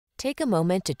Take a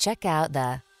moment to check out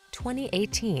the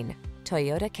 2018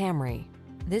 Toyota Camry.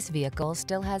 This vehicle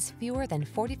still has fewer than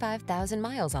 45,000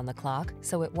 miles on the clock,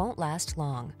 so it won't last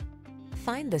long.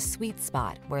 Find the sweet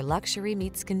spot where luxury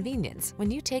meets convenience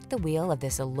when you take the wheel of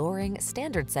this alluring,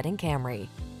 standard-setting Camry.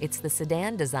 It's the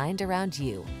sedan designed around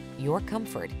you, your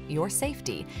comfort, your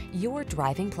safety, your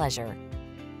driving pleasure.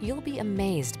 You'll be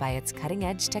amazed by its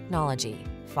cutting-edge technology,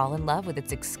 fall in love with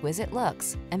its exquisite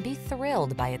looks, and be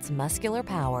thrilled by its muscular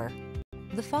power.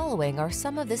 The following are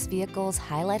some of this vehicle's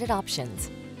highlighted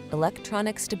options: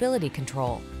 electronic stability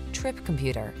control, trip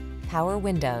computer, power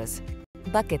windows,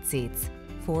 bucket seats,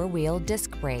 four-wheel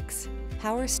disc brakes,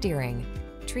 power steering.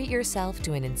 Treat yourself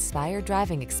to an inspired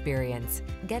driving experience.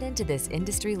 Get into this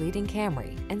industry-leading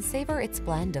Camry and savor its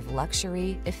blend of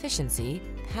luxury, efficiency,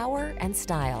 power, and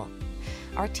style.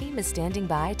 Our team is standing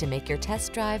by to make your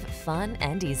test drive fun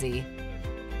and easy.